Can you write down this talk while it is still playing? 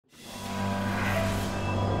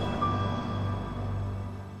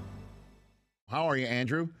How are you,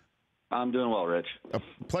 Andrew? I'm doing well, Rich. A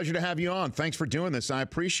pleasure to have you on. Thanks for doing this. I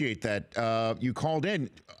appreciate that. You called in.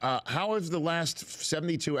 How has the last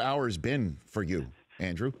 72 hours been for you,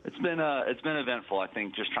 Andrew? It's been eventful. I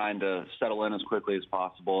think just trying to settle in as quickly as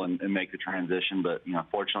possible and make the transition. But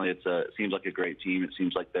fortunately, it seems like a great team. It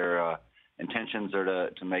seems like their intentions are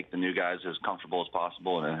to make the new guys as comfortable as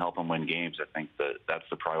possible and help them win games. I think that's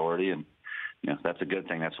the priority, and that's a good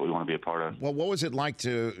thing. That's what we want to be a part of. Well, what was it like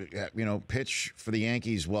to pitch for the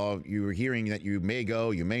Yankees while you were hearing that you may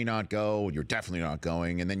go, you may not go, you're definitely not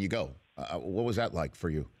going, and then you go? What was that like for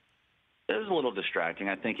you? It was a little distracting.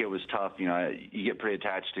 I think it was tough. You get pretty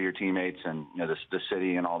attached to your teammates and the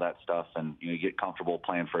city and all that stuff, and you get comfortable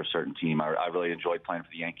playing for a certain team. I really enjoyed playing for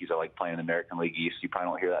the Yankees. I like playing in the American League East. You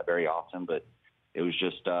probably don't hear that very often, but it was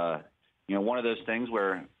just one of those things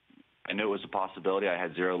where I knew it was a possibility. I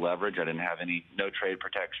had zero leverage. I didn't have no trade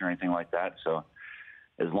protection or anything like that. So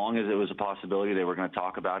as long as it was a possibility, they were going to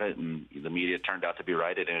talk about it, and the media turned out to be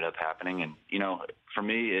right. It ended up happening. And, for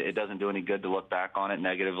me, it doesn't do any good to look back on it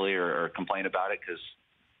negatively or complain about it, because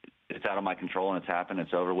it's out of my control and it's happened.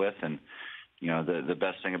 It's over with. And, the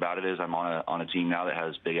best thing about it is I'm on a team now that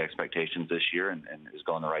has big expectations this year and is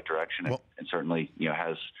going the right direction and certainly,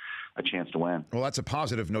 has a chance to win. Well, that's a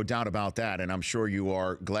positive, no doubt about that. And I'm sure you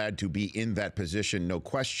are glad to be in that position, no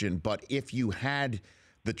question. But if you had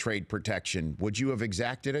the trade protection, would you have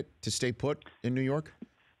exacted it to stay put in New York?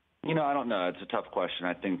 I don't know. It's a tough question.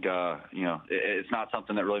 I think, it's not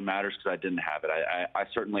something that really matters because I didn't have it. I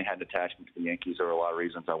certainly had an attachment to the Yankees. There were a lot of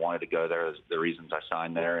reasons I wanted to go there, the reasons I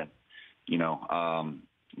signed there. And,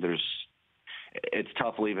 it's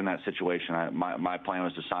tough leaving that situation. My plan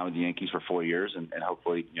was to sign with the Yankees for 4 years and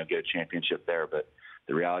hopefully, get a championship there. But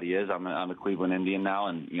the reality is I'm a Cleveland Indian now,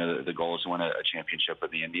 and, the goal is to win a championship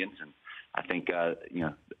with the Indians. And I think,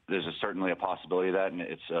 there's certainly a possibility of that, and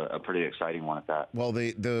it's a pretty exciting one at that. Well,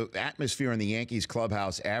 the atmosphere in the Yankees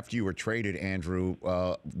clubhouse after you were traded, Andrew,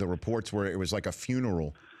 the reports were it was like a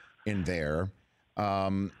funeral in there.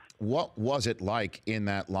 What was it like in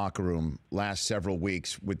that locker room last several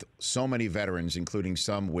weeks with so many veterans, including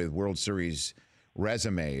some with World Series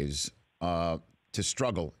resumes, to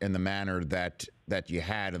struggle in the manner that you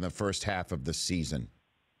had in the first half of the season?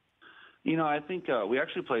 I think we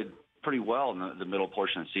actually played pretty well in the middle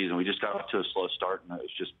portion of the season. We just got off to a slow start, and it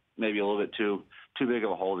was just maybe a little bit too big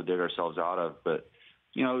of a hole to dig ourselves out of. But,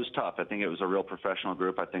 it was tough. I think it was a real professional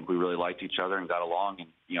group. I think we really liked each other and got along. And,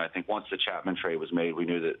 I think once the Chapman trade was made, we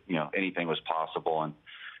knew that, anything was possible. And,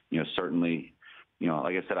 certainly,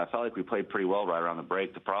 like I said, I felt like we played pretty well right around the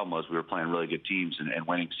break. The problem was we were playing really good teams, and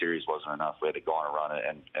winning series wasn't enough. We had to go on a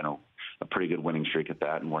run and a pretty good winning streak at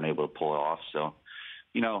that, and weren't able to pull it off. So,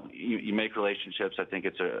 you make relationships. I think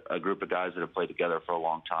it's a group of guys that have played together for a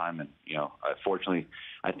long time. And, fortunately,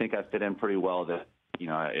 I think I fit in pretty well. That,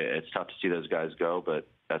 it's tough to see those guys go, but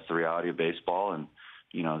that's the reality of baseball. And,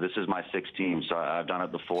 this is my sixth team, so I've done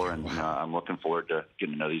it before. And, I'm looking forward to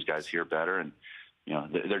getting to know these guys here better. And,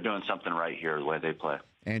 they're doing something right here the way they play.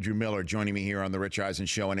 Andrew Miller joining me here on the Rich Eisen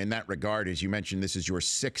Show. And in that regard, as you mentioned, this is your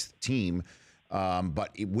sixth team. But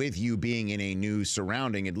with you being in a new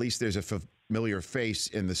surrounding, at least there's a familiar face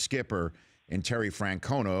in the skipper, in Terry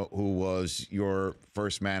Francona, who was your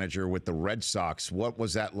first manager with the Red Sox. What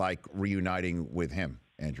was that like reuniting with him,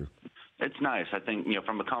 Andrew? It's nice. I think,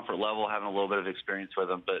 from a comfort level, having a little bit of experience with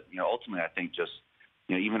him. But, ultimately, I think just,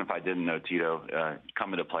 even if I didn't know Tito,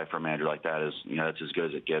 coming to play for a manager like that is, that's as good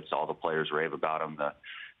as it gets. All the players rave about him.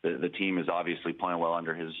 The team is obviously playing well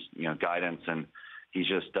under his, guidance. And he's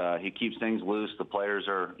just, he keeps things loose. The players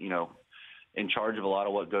are, in charge of a lot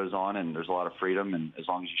of what goes on, and there's a lot of freedom. And as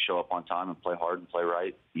long as you show up on time and play hard and play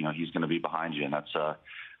right, he's going to be behind you. And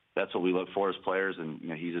that's what we look for as players. And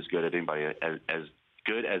he's as good at anybody, as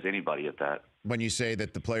good as anybody at that. When you say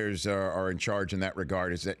that the players are in charge in that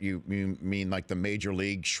regard, is that you mean like the major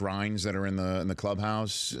league shrines that are in the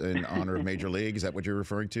clubhouse in honor of Major League? Is that what you're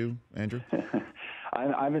referring to, Andrew?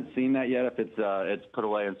 I haven't seen that yet. If it's put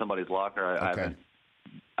away in somebody's locker, Okay.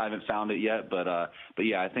 I haven't found it yet, but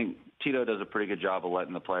yeah, I think Tito does a pretty good job of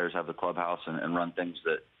letting the players have the clubhouse and run things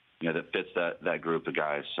that that fits that group of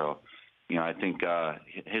guys. So, I think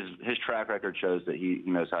his track record shows that he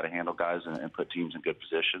knows how to handle guys and put teams in good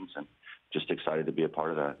positions, and just excited to be a part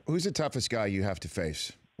of that. Who's the toughest guy you have to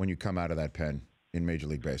face when you come out of that pen in Major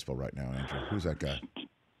League Baseball right now, Andrew? Who's that guy?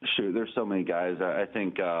 Shoot, there's so many guys. I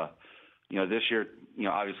think this year,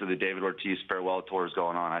 obviously the David Ortiz farewell tour is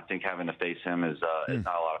going on. I think having to face him is not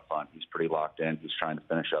a lot of fun. He's pretty locked in. He's trying to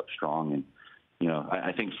finish up strong, and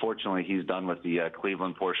I think fortunately he's done with the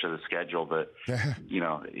Cleveland portion of the schedule, but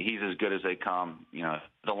he's as good as they come.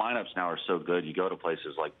 The lineups now are so good. You go to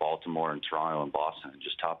places like Baltimore and Toronto and Boston, and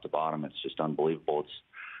just top to bottom, it's just unbelievable. It's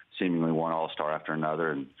seemingly one all-star after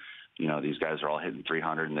another, and these guys are all hitting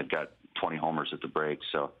 300, and they've got 20 homers at the break.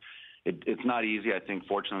 So it's not easy. I think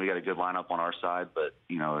fortunately we got a good lineup on our side, but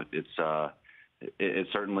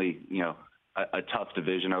it's certainly a tough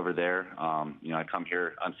division over there. I come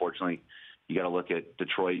here, unfortunately. You got to look at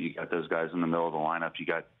Detroit. You got those guys in the middle of the lineup. You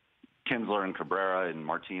got Kinsler and Cabrera and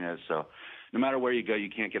Martinez. So no matter where you go, you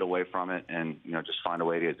can't get away from it, and just find a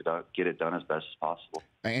way to get it done as best as possible.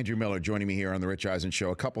 Andrew Miller joining me here on the Rich Eisen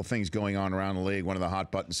Show. A couple things going on around the league. One of the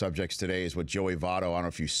hot button subjects today is what Joey Votto. I don't know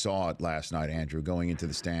if you saw it last night, Andrew, going into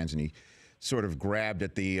the stands, and he sort of grabbed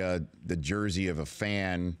at the jersey of a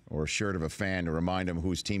fan or shirt of a fan to remind him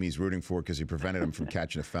whose team he's rooting for because he prevented him from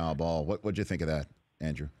catching a foul ball. What'd you think of that,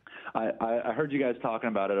 Andrew? I heard you guys talking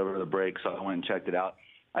about it over the break, so I went and checked it out.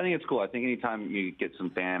 I think it's cool. I think anytime you get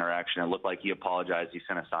some fan interaction, it looked like he apologized. He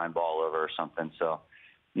sent a signed ball over or something. So,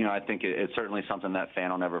 I think it's certainly something that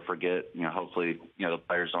fan will never forget. Hopefully, the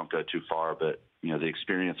players don't go too far, but, the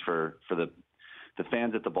experience for the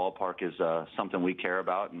fans at the ballpark is something we care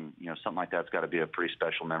about. And, something like that's got to be a pretty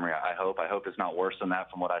special memory. I hope it's not worse than that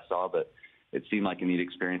from what I saw, but it seemed like a neat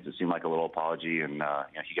experience. It seemed like a little apology, and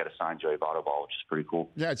he got a signed Joey Votto ball, which is pretty cool.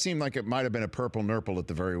 Yeah, it seemed like it might have been a purple nurple at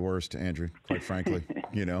the very worst, Andrew, quite frankly.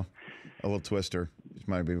 A little twister. It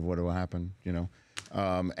might be what will happen,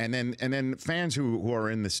 And then fans who are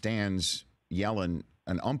in the stands yelling,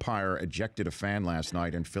 an umpire ejected a fan last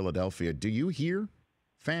night in Philadelphia. Do you hear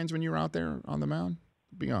fans when you're out there on the mound?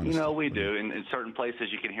 Be honest. We do. In certain places,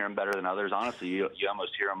 you can hear them better than others. Honestly, you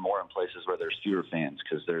almost hear them more in places where there's fewer fans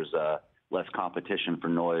because there's less competition for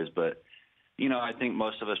noise. But, I think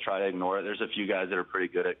most of us try to ignore it. There's a few guys that are pretty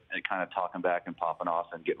good at kind of talking back and popping off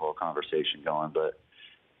and getting a little conversation going. But,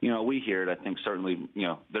 we hear it. I think certainly,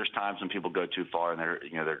 there's times when people go too far and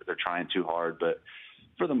they're trying too hard. But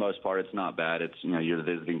for the most part, it's not bad. It's, you're the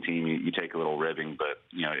visiting team. You take a little ribbing. But,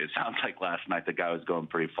 it sounds like last night the guy was going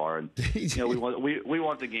pretty far. And, we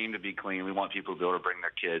want the game to be clean. We want people to be able to bring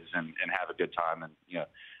their kids and have a good time and,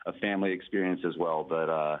 a family experience as well. But,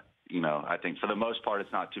 I think for the most part,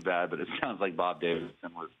 it's not too bad, but it sounds like Bob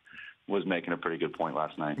Davidson was making a pretty good point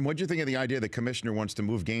last night. What do you think of the idea the commissioner wants to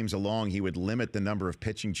move games along? He would limit the number of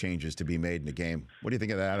pitching changes to be made in a game. What do you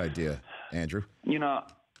think of that idea, Andrew? I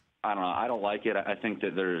don't know. I don't like it. I think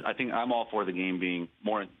I'm all for the game being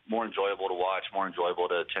more enjoyable to watch, more enjoyable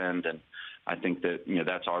to attend, and I think that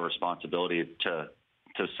that's our responsibility to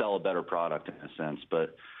sell a better product in a sense,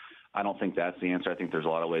 but I don't think that's the answer. I think there's a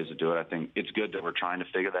lot of ways to do it. I think it's good that we're trying to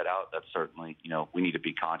figure that out. That's certainly, we need to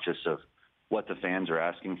be conscious of what the fans are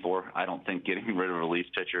asking for. I don't think getting rid of relief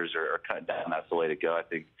pitchers or cutting down, that's the way to go. I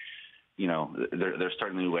think, there's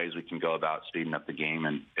certainly ways we can go about speeding up the game,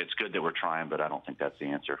 and it's good that we're trying, but I don't think that's the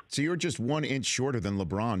answer. So you're just 1 inch shorter than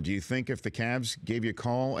LeBron. Do you think if the Cavs gave you a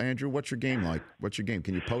call, Andrew, what's your game like? What's your game?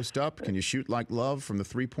 Can you post up? Can you shoot like Love from the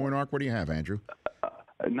three-point arc? What do you have, Andrew?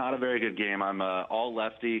 Not a very good game. I'm all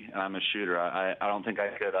lefty, and I'm a shooter. I don't think I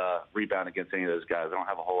could rebound against any of those guys. I don't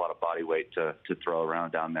have a whole lot of body weight to throw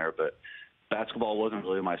around down there, but basketball wasn't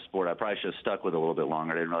really my sport. I probably should have stuck with it a little bit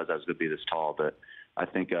longer. I didn't realize I was going to be this tall, but I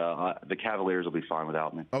think the Cavaliers will be fine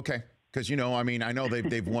without me. Okay. Because, I know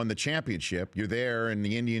they've won the championship. You're there, and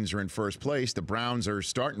the Indians are in first place. The Browns are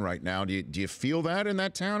starting right now. Do you feel that in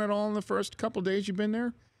that town at all in the first couple of days you've been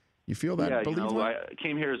there? You feel that? Yeah, I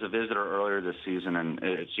came here as a visitor earlier this season, and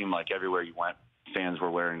it seemed like everywhere you went, fans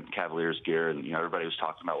were wearing Cavaliers gear, and everybody was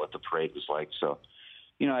talking about what the parade was like. So,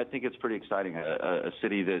 I think it's pretty exciting. A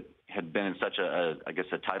city that had been in such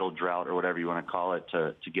a title drought or whatever you want to call it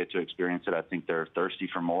to get to experience it. I think they're thirsty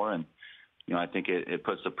for more, and I think it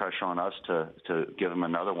puts the pressure on us to give them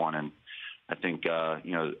another one. And I think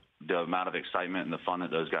the amount of excitement and the fun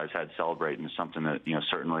that those guys had celebrating is something that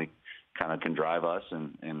certainly kind of can drive us,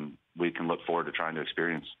 and we can look forward to trying to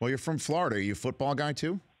experience. Well, you're from Florida. Are you a football guy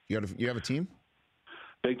too? You have a team?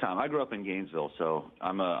 Big time. I grew up in Gainesville, so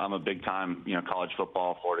I'm a big time college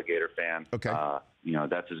football Florida Gator fan. Okay.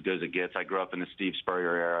 That's as good as it gets. I grew up in the Steve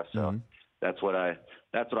Spurrier era, so that's what I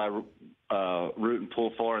root and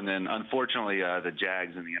pull for. And then unfortunately, the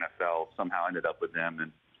Jags in the NFL somehow ended up with them,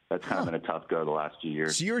 and that's kind of been a tough go the last few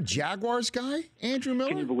years. So you're a Jaguars guy, Andrew Miller?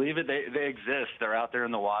 Can you believe it? They exist. They're out there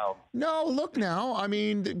in the wild. No, look now. I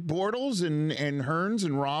mean, Bortles and Hearns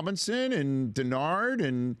and Robinson and Denard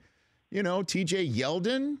and, T.J.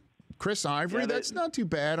 Yeldon, Chris Ivory. That's not too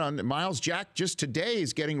bad. On Miles Jack just today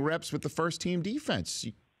is getting reps with the first-team defense,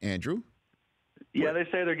 Andrew. Yeah, they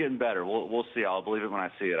say they're getting better. We'll see. I'll believe it when I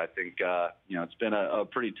see it. I think it's been a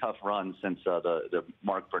pretty tough run since the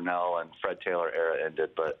Mark Brunell and Fred Taylor era ended.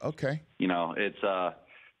 But okay, it's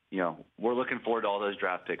we're looking forward to all those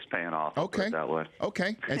draft picks paying off. I'll put it that way.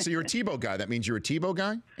 Okay. And so you're a Tebow guy. That means you're a Tebow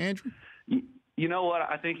guy, Andrew? You know what?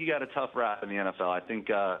 I think he got a tough rap in the NFL. I think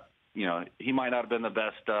he might not have been the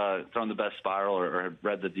best, thrown the best spiral or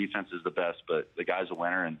read the defenses the best, but the guy's a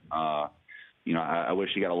winner, and I wish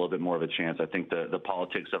he got a little bit more of a chance. I think the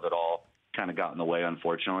politics of it all kind of got in the way,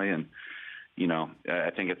 unfortunately, and I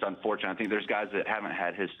think it's unfortunate. I think there's guys that haven't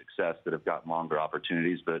had his success that have gotten longer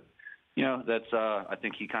opportunities, but that's I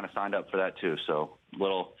think he kind of signed up for that too. So a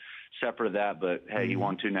little separate of that, but hey, he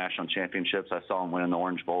won 2 national championships. I saw him win in the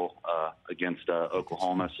Orange Bowl against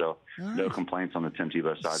Oklahoma, so no complaints on the Tim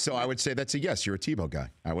Tebow side. So I would say that's a yes. You're a Tebow guy.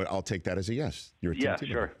 I'll take that as a yes. You're a Tim Tebow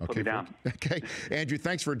sure. guy. Okay, put me down. Okay, Andrew,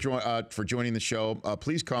 thanks for joining the show.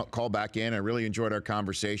 Please call back in. I really enjoyed our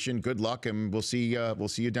conversation. Good luck, and we'll see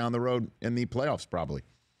you down the road in the playoffs probably.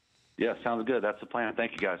 Yeah, sounds good. That's the plan.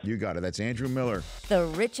 Thank you, guys. You got it. That's Andrew Miller. The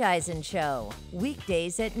Rich Eisen Show,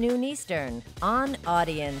 weekdays at noon Eastern on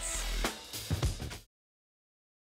Audience.